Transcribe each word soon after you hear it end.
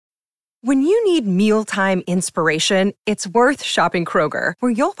When you need mealtime inspiration, it's worth shopping Kroger,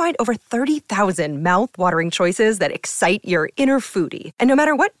 where you'll find over 30,000 mouth-watering choices that excite your inner foodie. And no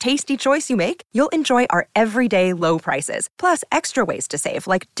matter what tasty choice you make, you'll enjoy our everyday low prices, plus extra ways to save,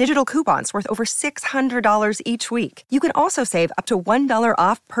 like digital coupons worth over $600 each week. You can also save up to $1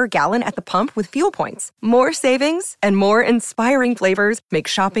 off per gallon at the pump with fuel points. More savings and more inspiring flavors make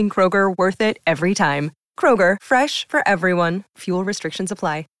shopping Kroger worth it every time. Kroger, fresh for everyone. Fuel restrictions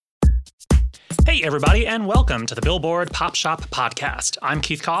apply. Hey, everybody, and welcome to the Billboard Pop Shop Podcast. I'm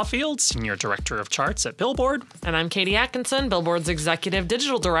Keith Caulfield, Senior Director of Charts at Billboard. And I'm Katie Atkinson, Billboard's Executive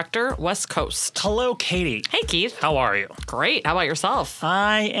Digital Director, West Coast. Hello, Katie. Hey, Keith. How are you? Great. How about yourself?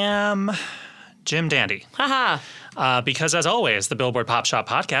 I am Jim Dandy. Haha. Because, as always, the Billboard Pop Shop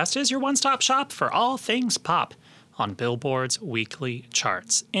Podcast is your one-stop shop for all things pop on Billboard's weekly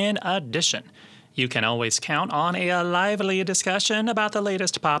charts. In addition, you can always count on a lively discussion about the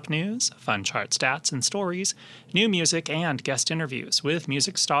latest pop news, fun chart stats and stories, new music, and guest interviews with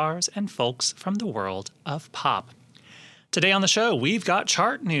music stars and folks from the world of pop. Today on the show, we've got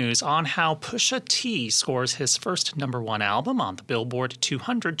chart news on how Pusha T scores his first #1 album on the Billboard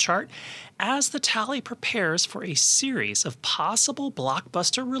 200 chart as the tally prepares for a series of possible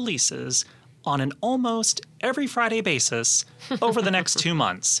blockbuster releases on an almost every Friday basis over the next 2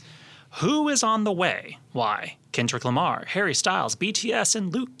 months. Who is on the way? Why? Kendrick Lamar, Harry Styles, BTS,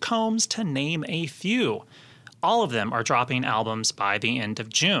 and Luke Combs, to name a few. All of them are dropping albums by the end of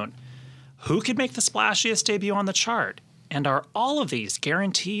June. Who could make the splashiest debut on the chart? And are all of these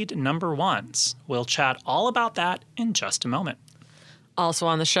guaranteed #1s? We'll chat all about that in just a moment. Also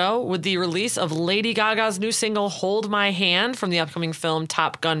on the show, with the release of Lady Gaga's new single, Hold My Hand, from the upcoming film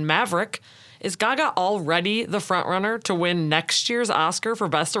Top Gun Maverick, is Gaga already the frontrunner to win next year's Oscar for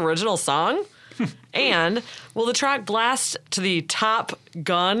Best Original Song? And will the track blast to the top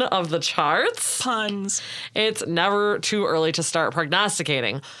gun of the charts? Puns. It's never too early to start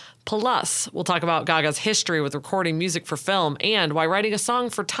prognosticating. Plus, we'll talk about Gaga's history with recording music for film and why writing a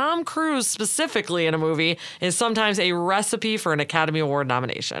song for Tom Cruise specifically in a movie is sometimes a recipe for an Academy Award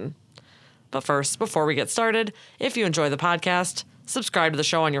nomination. But first, before we get started, if you enjoy the podcast, subscribe to the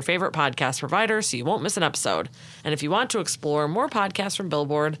show on your favorite podcast provider so you won't miss an episode. And if you want to explore more podcasts from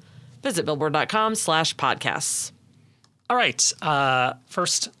Billboard, visit billboard.com/podcasts. All right.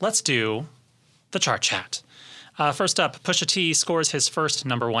 First, let's do the chart chat. First up, Pusha T scores his first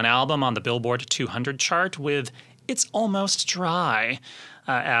 #1 album on the Billboard 200 chart with It's Almost Dry,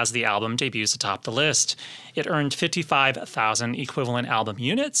 as the album debuts atop the list. It earned 55,000 equivalent album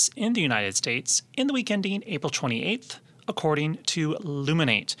units in the United States in the week ending April 28th, according to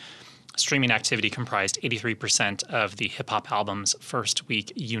Luminate. Streaming activity comprised 83% of the hip-hop album's first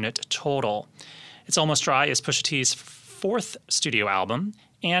week unit total. It's Almost Dry is Pusha T's fourth studio album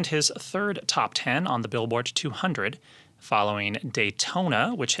and his third top 10 on the Billboard 200, following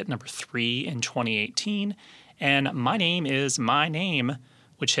Daytona, which hit #3 in 2018, and My Name Is My Name,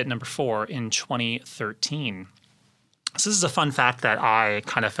 which hit #4 in 2013. So this is a fun fact that I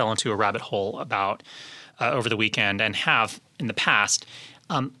kind of fell into a rabbit hole about over the weekend and have in the past.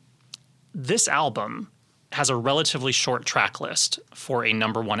 This album has a relatively short track list for a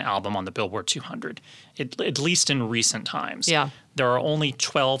 #1 album on the Billboard 200, at least in recent times. Yeah. There are only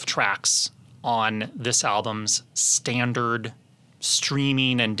 12 tracks on this album's standard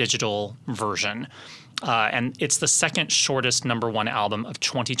streaming and digital version. And it's the second shortest #1 album of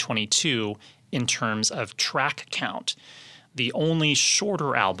 2022 in terms of track count. The only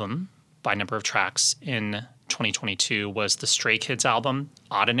shorter album by number of tracks in 2022 was the Stray Kids album,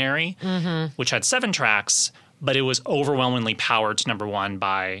 Ordinary, which had 7 tracks, but it was overwhelmingly powered to #1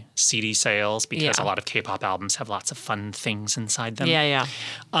 by CD sales because a lot of K-pop albums have lots of fun things inside them. Yeah.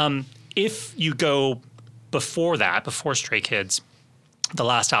 If you go before that, before Stray Kids, the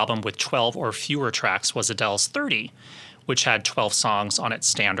last album with 12 or fewer tracks was Adele's 30, which had 12 songs on its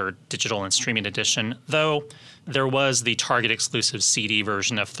standard digital and streaming edition, though there was the Target exclusive CD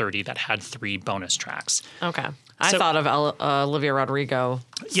version of 30 that had 3 bonus tracks. Okay. I thought of Olivia Rodrigo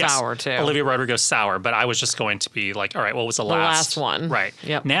Sour, too. Olivia Rodrigo Sour, but I was just going to be like, all right, what was the last one? Right.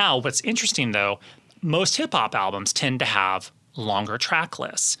 Yep. Now, what's interesting, though, most hip-hop albums tend to have longer track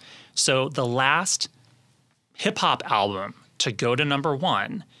lists. So the last hip-hop album to go to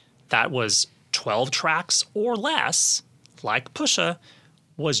 #1 that was 12 tracks or less, like Pusha,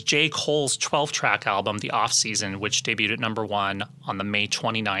 was J. Cole's 12-track album, The Off-Season, which debuted at #1 on the May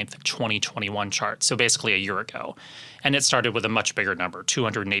 29th, 2021 chart, so basically a year ago. And it started with a much bigger number,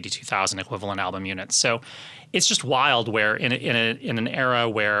 282,000 equivalent album units. So it's just wild where in an era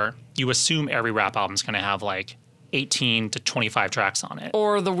where you assume every rap album is going to have like 18 to 25 tracks on it.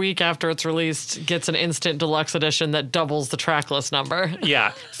 Or the week after it's released, gets an instant deluxe edition that doubles the track list number.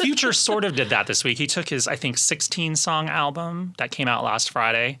 Yeah. Future sort of did that this week. He took his, I think, 16-song album that came out last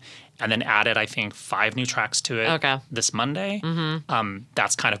Friday and then added, I think, 5 new tracks to it this Monday.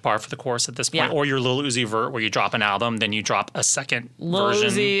 That's kind of par for the course at this point. Yeah. Or your Lil Uzi Vert, where you drop an album, then you drop a second Lil version.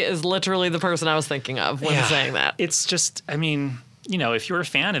 Uzi is literally the person I was thinking of when saying that. It's just, I mean, you know, if you're a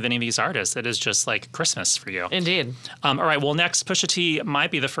fan of any of these artists, it is just like Christmas for you. Indeed. All right, well, next, Pusha T might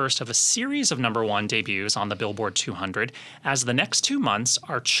be the first of a series of #1 debuts on the Billboard 200, as the next 2 months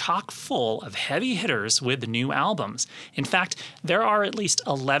are chock full of heavy hitters with new albums. In fact, there are at least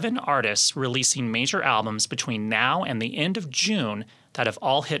 11 artists releasing major albums between now and the end of June that have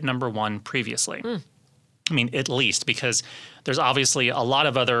all hit #1 previously. I mean, at least, because there's obviously a lot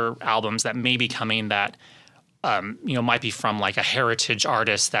of other albums that may be coming that might be from like a heritage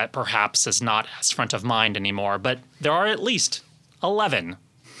artist that perhaps is not as front of mind anymore. But there are at least 11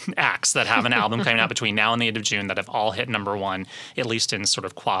 acts that have an album coming out between now and the end of June that have all hit #1, at least in sort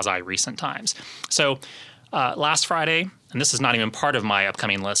of quasi-recent times. So last Friday, and this is not even part of my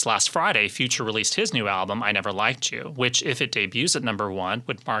upcoming list, last Friday, Future released his new album, I Never Liked You, which, if it debuts at #1,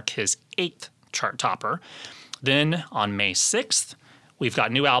 would mark his 8th chart topper. Then on May 6th, we've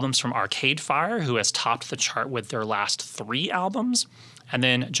got new albums from Arcade Fire, who has topped the chart with their last 3 albums. And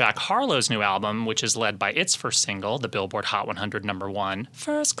then Jack Harlow's new album, which is led by its first single, the Billboard Hot 100 #1,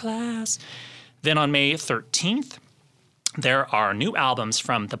 First Class. Then on May 13th, there are new albums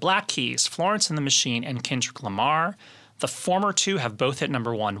from The Black Keys, Florence and the Machine, and Kendrick Lamar. The former two have both hit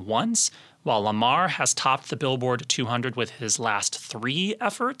 #1 once, while Lamar has topped the Billboard 200 with his last 3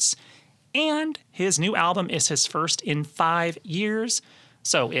 efforts. And his new album is his first in 5 years.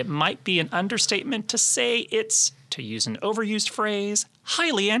 So it might be an understatement to say it's, to use an overused phrase,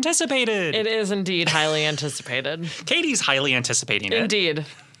 highly anticipated. It is indeed highly anticipated. Katie's highly anticipating it. Indeed.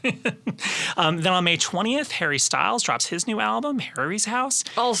 Then on May 20th, Harry Styles drops his new album, Harry's House.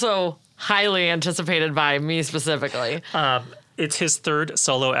 Also highly anticipated by me specifically. It's his 3rd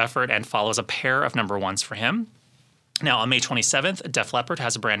solo effort and follows a pair of #1s for him. Now, on May 27th, Def Leppard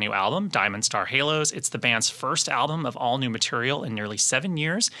has a brand new album, Diamond Star Halos. It's the band's first album of all new material in nearly 7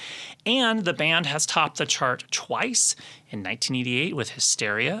 years. And the band has topped the chart twice, in 1988 with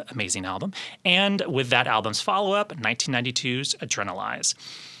Hysteria, amazing album, and with that album's follow-up, 1992's Adrenalize.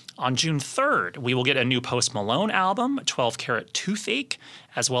 On June 3rd, we will get a new Post Malone album, 12 Karat Toothache,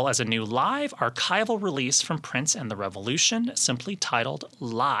 as well as a new live archival release from Prince and the Revolution, simply titled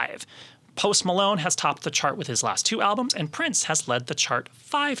Live. Post Malone has topped the chart with his last 2 albums, and Prince has led the chart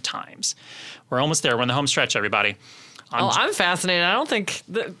 5 times. We're almost there. We're in the home stretch, everybody. I'm fascinated. I don't think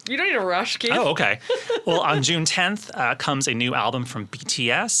you don't need to rush, Keith. Oh, okay. Well, on June 10th comes a new album from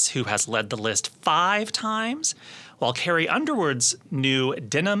BTS, who has led the list 5 times, while Carrie Underwood's new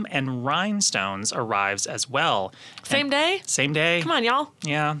Denim and Rhinestones arrives as well. Same day? Same day. Come on, y'all.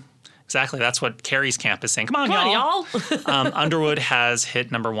 Yeah. Exactly. That's what Carrie's camp is saying. Come on, y'all. Underwood has hit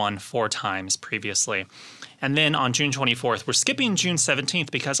 #1 4 times previously. And then on June 24th, we're skipping June 17th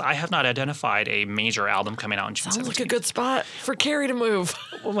because I have not identified a major album coming out on June 17th. Sounds like a good spot for Carrie to move.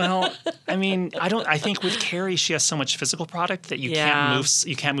 Well, I mean, I think with Carrie, she has so much physical product that you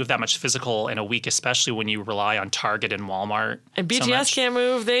can't move that much physical in a week, especially when you rely on Target and Walmart. And BTS can't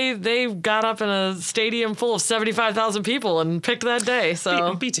move. They got up in a stadium full of 75,000 people and picked that day.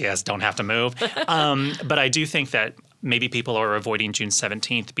 So BTS don't have to move. But I do think that maybe people are avoiding June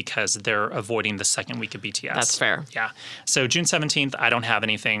 17th because they're avoiding the second week of BTS. That's fair. Yeah. So June 17th, I don't have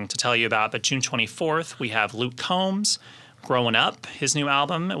anything to tell you about, but June 24th, we have Luke Combs, Growing Up. His new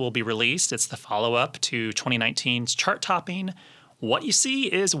album will be released. It's the follow-up to 2019's chart-topping What You See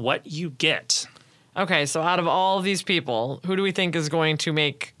Is What You Get. Okay, so out of all of these people, who do we think is going to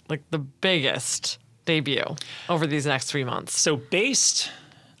make like the biggest debut over these next 3 months? So based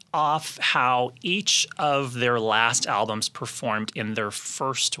off how each of their last albums performed in their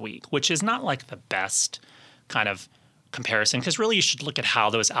first week, which is not like the best kind of comparison, because really you should look at how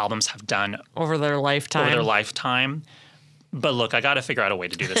those albums have done over their lifetime. But look, I got to figure out a way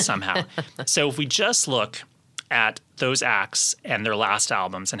to do this somehow. So if we just look at those acts and their last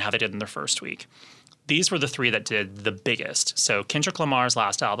albums and how they did in their first week, these were the 3 that did the biggest. So Kendrick Lamar's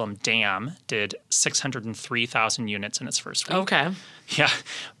last album, Damn, did 603,000 units in its first week. Okay. Yeah.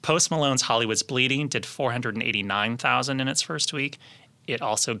 Post Malone's Hollywood's Bleeding did 489,000 in its first week. It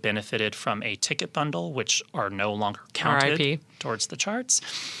also benefited from a ticket bundle, which are no longer counted RIP. towards the charts.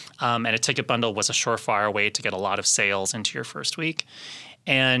 And a ticket bundle was a surefire way to get a lot of sales into your first week.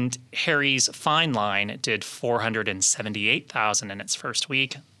 And Harry's Fine Line did 478,000 in its first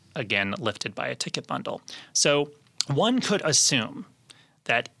week, again lifted by a ticket bundle. So one could assume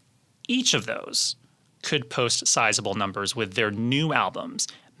that each of those could post sizable numbers with their new albums,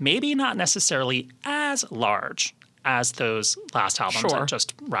 maybe not necessarily as large as those last albums I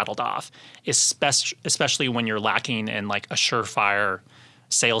just rattled off, especially when you're lacking in like a surefire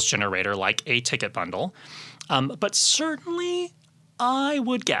sales generator like a ticket bundle. But certainly I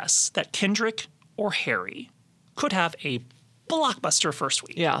would guess that Kendrick or Harry could have a blockbuster first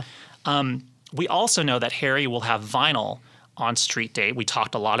week. Yeah. We also know that Harry will have vinyl on street date. We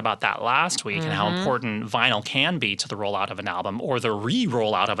talked a lot about that last week and how important vinyl can be to the rollout of an album or the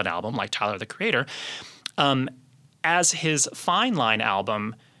re-rollout of an album like Tyler, the Creator. As his Fine Line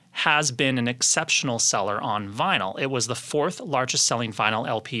album has been an exceptional seller on vinyl. It was the 4th largest selling vinyl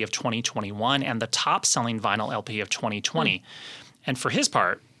LP of 2021 and the top selling vinyl LP of 2020. And for his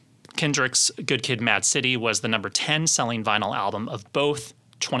part, Kendrick's Good Kid, Mad City was the number 10 selling vinyl album of both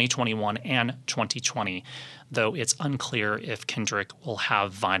 2021 and 2020, though it's unclear if Kendrick will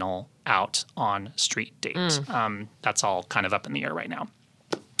have vinyl out on street date. That's all kind of up in the air right now.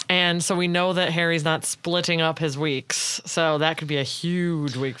 And so we know that Harry's not splitting up his weeks, so that could be a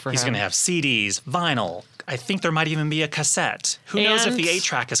huge week for him. He's going to have CDs, vinyl. I think there might even be a cassette. Who knows if the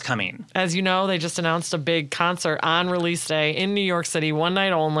 8-track is coming? As you know, they just announced a big concert on release day in New York City, one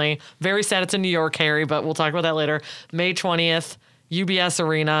night only. Very sad it's in New York, Harry, but we'll talk about that later. May 20th, UBS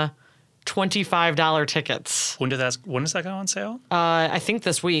Arena. $25 tickets. When does that go on sale? I think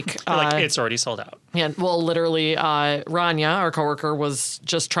this week. It's already sold out. Yeah, well, literally, Rania, our coworker, was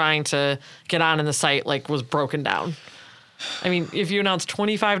just trying to get on in the site, was broken down. I mean, if you announce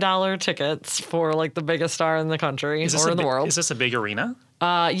 $25 tickets for the biggest star in the country or in the world. Is this a big arena?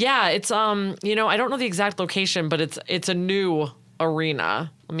 Yeah, it's I don't know the exact location, but it's a new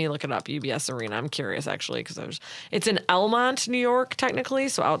arena. Let me look it up. UBS Arena. I'm curious actually because it's in Elmont, New York, technically,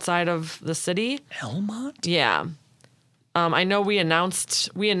 so outside of the city. Elmont? Yeah. I know we announced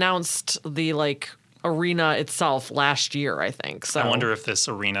the arena itself last year, I think. So I wonder if this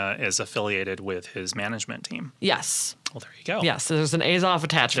arena is affiliated with his management team. Yes. Well, there you go. Yes, there's an Azov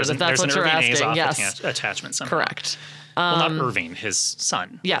attachment. If that's what you're asking. Azov yes. attachment. Somehow. Correct. Well, not Irving, his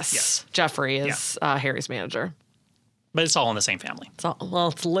son. Yes. Jeffrey is Harry's manager. But it's all in the same family.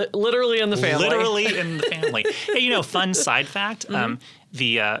 It's literally in the family. Literally in the family. Hey, fun side fact.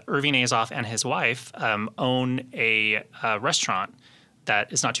 The Irving Azoff and his wife own a restaurant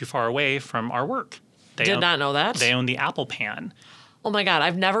that is not too far away from our work. Did not know that. They own the Apple Pan. Oh, my God.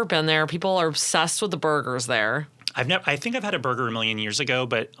 I've never been there. People are obsessed with the burgers there. I think I've had a burger a million years ago,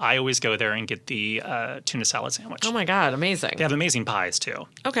 but I always go there and get the tuna salad sandwich. Oh my God, amazing! They have amazing pies too.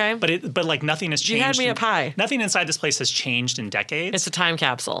 Okay, but nothing has changed. You had me at pie. Nothing inside this place has changed in decades. It's a time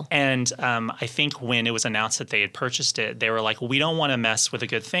capsule. And I think when it was announced that they had purchased it, they were like, "We don't want to mess with a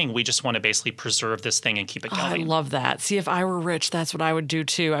good thing. We just want to basically preserve this thing and keep it going." I love that. See, if I were rich, that's what I would do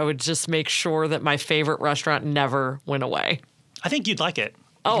too. I would just make sure that my favorite restaurant never went away. I think you'd like it.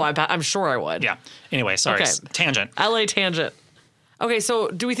 Oh, I'm sure I would. Yeah. Anyway, sorry. Okay. Tangent. LA tangent. Okay, so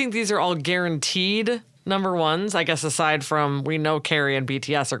do we think these are all guaranteed number ones? I guess aside from we know Carrie and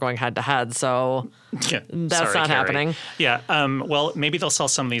BTS are going head to head, so that's not happening. Yeah. Well, maybe they'll sell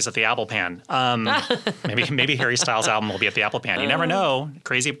some of these at the Apple Pan. Maybe Harry Styles' album will be at the Apple Pan. You never know.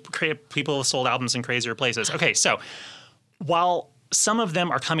 Crazy people have sold albums in crazier places. Okay, so while some of them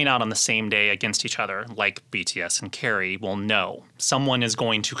are coming out on the same day against each other, like BTS and Carrie, will know someone is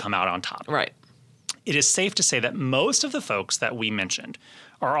going to come out on top. Right. It is safe to say that most of the folks that we mentioned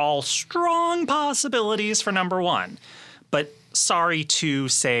are all strong possibilities for number one. But sorry to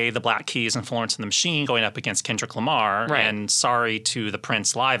say the Black Keys and Florence and the Machine going up against Kendrick Lamar, right. And sorry to the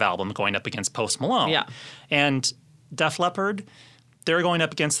Prince live album going up against Post Malone. Yeah. And Def Leppard, they're going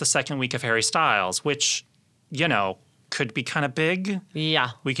up against the second week of Harry Styles, which, could be kind of big. Yeah.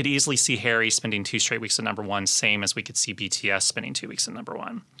 We could easily see Harry spending 2 straight weeks at number one, same as we could see BTS spending 2 weeks at number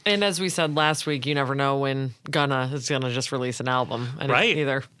one. And as we said last week, you never know when Gunna is going to just release an album. Right.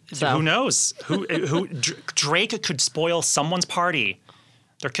 Either. So. Who knows? Drake could spoil someone's party.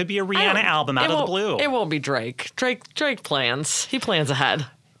 There could be a Rihanna album out of the blue. It won't be Drake. Drake plans. He plans ahead.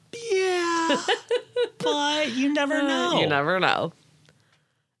 Yeah. But you never know. You never know.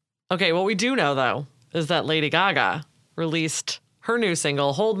 Okay, what we do know, though, is that Lady Gaga released her new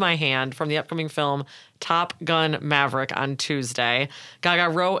single, Hold My Hand, from the upcoming film Top Gun Maverick on Tuesday. Gaga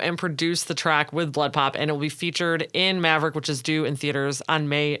wrote and produced the track with Blood Pop, and it will be featured in Maverick, which is due in theaters on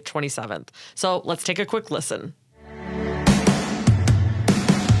May 27th. So let's take a quick listen.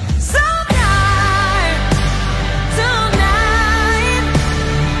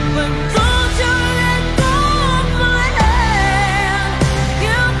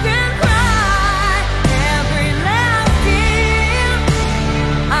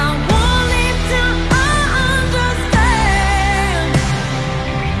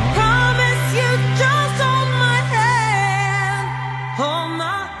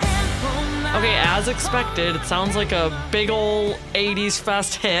 expected. It sounds like a big ol' 80s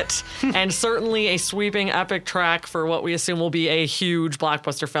fest hit, and certainly a sweeping epic track for what we assume will be a huge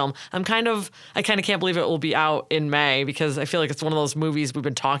blockbuster film. I kind of can't believe it will be out in May, because I feel like it's one of those movies we've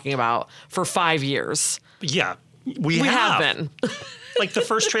been talking about for 5 years. Yeah, we have been. Like, the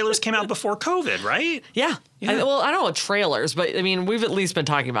first trailers came out before COVID, right? Yeah. Yeah. I don't know what trailers, but I mean, we've at least been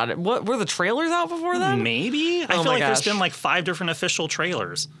talking about it. What were the trailers out before then? Maybe. I feel like there's been like 5 different official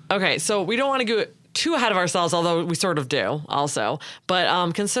trailers. Okay, so we don't want to go too ahead of ourselves, although we sort of do also.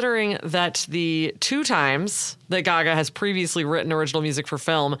 But considering that the 2 times that Gaga has previously written original music for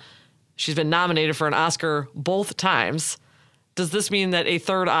film, she's been nominated for an Oscar both times. Does this mean that a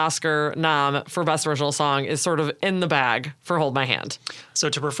 3rd Oscar nom for Best Original Song is sort of in the bag for Hold My Hand? So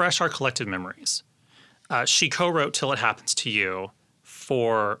to refresh our collective memories, she co-wrote Till It Happens to You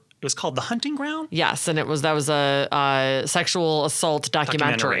it was called The Hunting Ground? Yes, and that was a sexual assault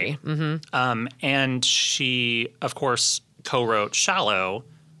documentary. Mm-hmm. And she, of course, co-wrote Shallow,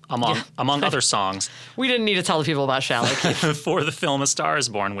 among other songs. We didn't need to tell the people about Shallow, Keith. For the film A Star Is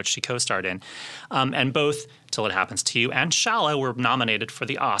Born, which she co-starred in. And both Till It Happens to You and Shallow were nominated for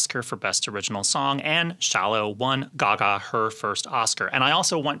the Oscar for Best Original Song, and Shallow won Gaga her first Oscar. And I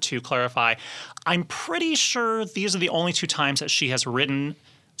also want to clarify, I'm pretty sure these are the only 2 times that she has written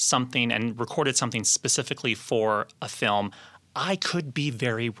something and recorded something specifically for a film. I could be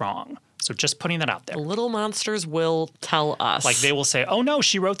very wrong. So just putting that out there. Little monsters will tell us. Like, they will say, oh, no,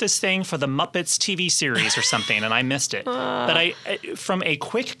 she wrote this thing for the Muppets TV series or something, and I missed it. But from a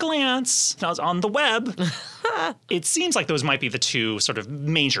quick glance on the web, it seems like those might be the 2 sort of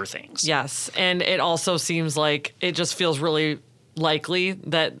major things. Yes, and it also seems like it just feels really likely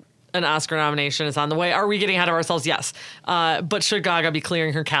that an Oscar nomination is on the way. Are we getting ahead of ourselves? Yes. But should Gaga be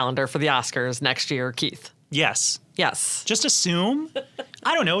clearing her calendar for the Oscars next year, Keith? Yes. Yes. Just assume.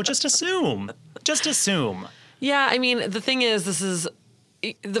 I don't know. Just assume. Just assume. Yeah, I mean, the thing is, this is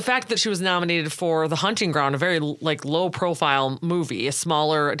the fact that she was nominated for The Hunting Ground, a very low-profile movie, a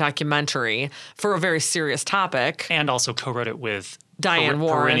smaller documentary for a very serious topic, and also co-wrote it with Diane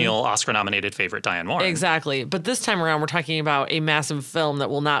Warren, perennial Oscar-nominated favorite Diane Warren. Exactly. But this time around, we're talking about a massive film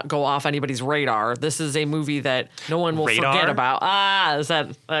that will not go off anybody's radar. This is a movie that no one will forget about. I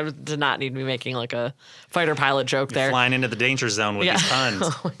did not need me making like a fighter pilot joke there. Flying into the danger zone with these puns.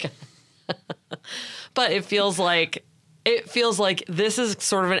 Oh my God. But it feels like this is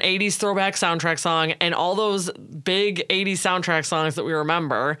sort of an 80s throwback soundtrack song, and all those big 80s soundtrack songs that we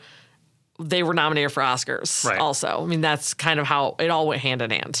remember, they were nominated for Oscars also. I mean, that's kind of how it all went hand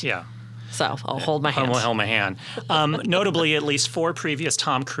in hand. Yeah. So I'll hold my hand. I will hold my hand. Notably, at least 4 previous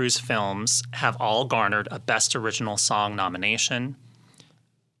Tom Cruise films have all garnered a Best Original Song nomination.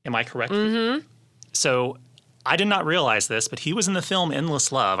 Am I correct? Mm-hmm. So I did not realize this, but he was in the film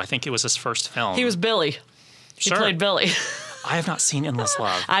Endless Love. I think it was his first film. He was Billy. He played Billy. I have not seen Endless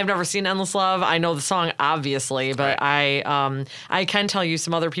Love. I've never seen Endless Love. I know the song, obviously, but I can tell you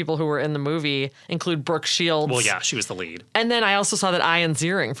some other people who were in the movie include Brooke Shields. Well, yeah, she was the lead. And then I also saw that Ian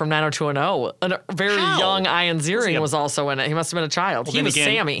Ziering from 90210, a very young Ian Ziering was also in it. He must have been a child. Well, he was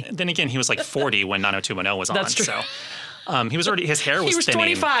Sammy. Then again, he was like 40 when 90210 was on. That's true. So. He was already, his hair was thinning.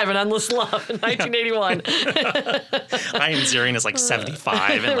 He was 25 in Endless Love in 1981. Ian Ziering is like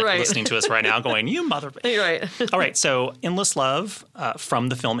 75 and like listening to us right now going, you mother... You're right. All right, so Endless Love, from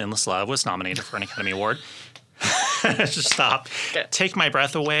the film Endless Love, was nominated for an Academy Award. Just stop. Okay. Take My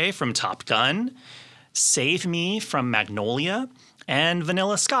Breath Away from Top Gun, Save Me from Magnolia, and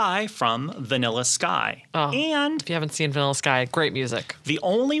Vanilla Sky from Vanilla Sky. Oh, and if you haven't seen Vanilla Sky, great music. The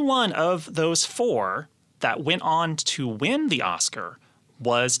only one of those 4 that went on to win the Oscar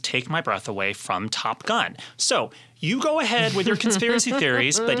was Take My Breath Away from Top Gun. So you go ahead with your conspiracy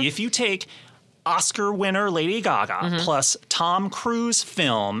theories, but if you take Oscar winner Lady Gaga plus Tom Cruise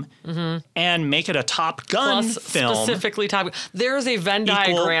film and make it a Top Gun film. Specifically Top Gun. There's a Venn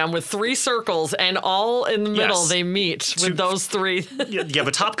diagram with 3 circles, and all in the middle they meet with those 3. You have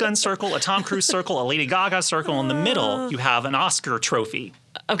a Top Gun circle, a Tom Cruise circle, a Lady Gaga circle. In the middle, you have an Oscar trophy.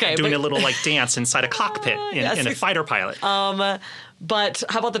 Okay, doing a little like dance inside a cockpit in a fighter pilot. But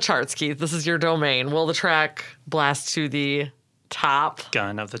how about the charts, Keith? This is your domain. Will the track blast to the top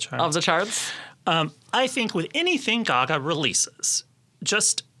gun of the charts? Of the charts? I think with anything Gaga releases,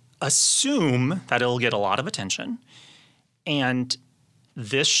 just assume that it'll get a lot of attention, and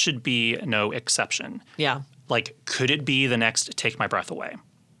this should be no exception. Yeah. Like, could it be the next Take My Breath Away?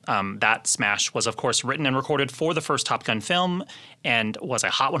 That smash was, of course, written and recorded for the first Top Gun film and was a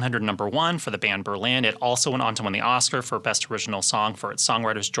Hot 100 #1 for the band Berlin. It also went on to win the Oscar for Best Original Song for its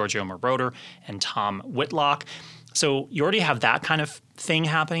songwriters Giorgio Moroder and Tom Whitlock. So you already have that kind of thing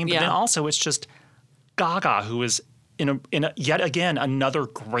happening. But then also it's just Gaga, who is in a yet again another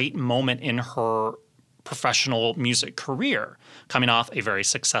great moment in her professional music career, coming off a very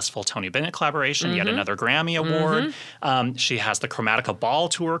successful Tony Bennett collaboration, yet another Grammy Award. She has the Chromatica Ball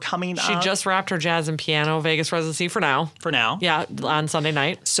tour coming up. She just wrapped her jazz and piano Vegas residency for now. Yeah, on Sunday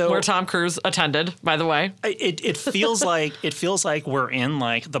night. So, where Tom Cruise attended, by the way. It feels like we're in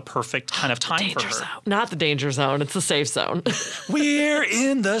like the perfect kind of time for her. Zone. Not the danger zone, it's the safe zone. We're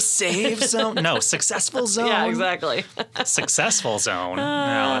in the safe zone. No, successful zone. Yeah, exactly. Successful zone. No,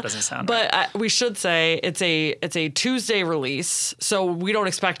 that doesn't sound right. But we should say it's a Tuesday release, so we don't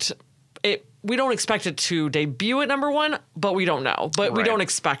expect it. We don't expect it to debut at number one, but we don't know. But we don't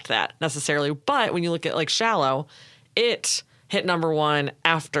expect that necessarily. But when you look at like Shallow, it hit number one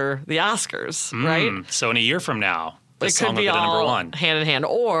after the Oscars, right? So in a year from now, it could be all number one. hand in hand.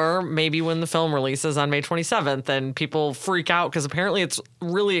 Or maybe when the film releases on May 27th and people freak out because apparently it's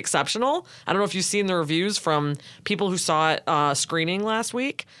really exceptional. I don't know if you've seen the reviews from people who saw it screening last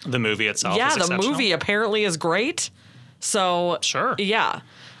week. The movie itself is the exceptional? movie apparently is great. So, sure. Yeah.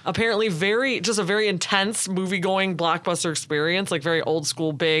 Apparently just a very intense movie-going blockbuster experience, like very old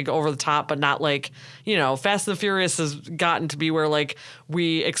school, big, over the top, but not like, Fast and the Furious has gotten to be where like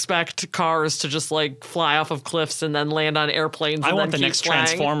we expect cars to just like fly off of cliffs and then land on airplanes. I want the next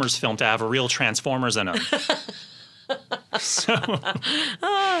Transformers film to have a real Transformers in them.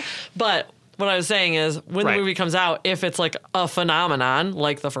 But what I was saying is when the movie comes out, if it's like a phenomenon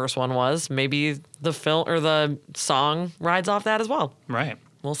like the first one was, maybe the film or the song rides off that as well. Right.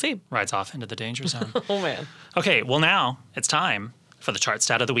 We'll see. Rides off into the danger zone. Oh, man. Okay, well, now it's time for the chart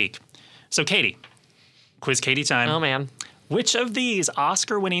stat of the week. So, Katie, quiz Katie time. Oh, man. Which of these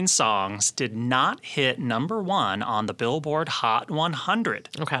Oscar-winning songs did not hit number one on the Billboard Hot 100?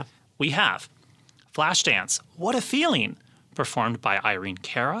 Okay. We have Flashdance, What a Feeling, performed by Irene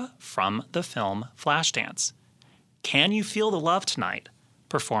Cara from the film Flashdance. Can You Feel the Love Tonight,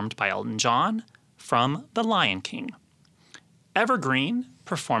 performed by Elton John from The Lion King. Evergreen,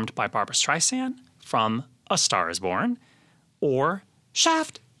 performed by Barbra Streisand from A Star is Born, or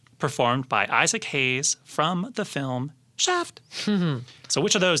Shaft, performed by Isaac Hayes from the film Shaft. So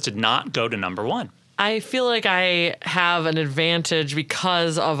which of those did not go to number one? I feel like I have an advantage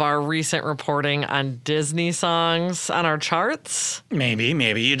because of our recent reporting on Disney songs on our charts. Maybe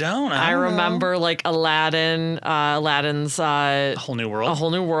you don't. I remember like Aladdin's A Whole New World. A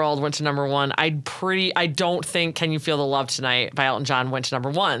Whole New World went to number one. I don't think Can You Feel the Love Tonight by Elton John went to number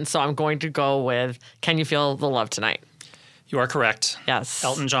one. So I'm going to go with Can You Feel the Love Tonight. You are correct. Yes.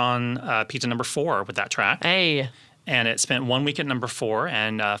 Elton John peaked at number 4 with that track. Hey. And it spent 1 week at number 4.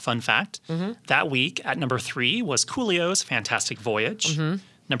 And fun fact, that week at number 3 was Coolio's Fantastic Voyage.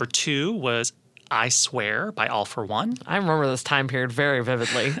 Number 2 was I Swear by All for One. I remember this time period very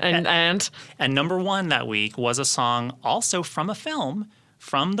vividly. And number 1 that week was a song also from a film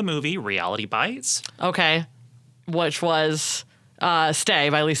from the movie Reality Bites. Okay. Which was Stay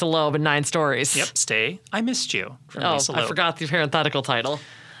by Lisa Loeb and 9 Stories. Yep, Stay, I Missed You from Lisa Loeb. I forgot the parenthetical title.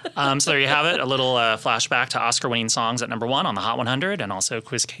 So there you have it, a little flashback to Oscar-winning songs at number 1 on the Hot 100, and also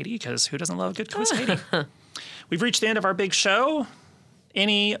Quiz Katie, because who doesn't love a good Quiz Katie? We've reached the end of our big show.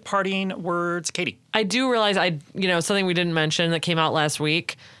 Any parting words, Katie? I do realize something we didn't mention that came out last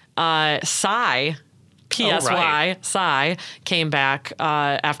week. Psy, P-S-Y, Psy, came back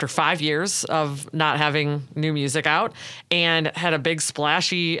after 5 years of not having new music out and had a big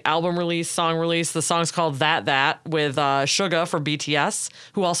splashy album release, song release. The song's called That with Suga from BTS,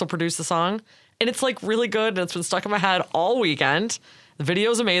 who also produced the song. And it's like really good and it's been stuck in my head all weekend. The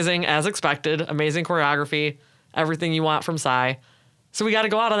video's amazing, as expected. Amazing choreography, everything you want from Psy. So we got to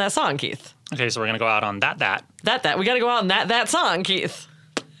go out on that song, Keith. Okay, so we're going to go out on That. We got to go out on that song, Keith.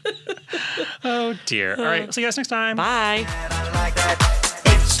 Oh, dear. All right, see you guys next time. Bye.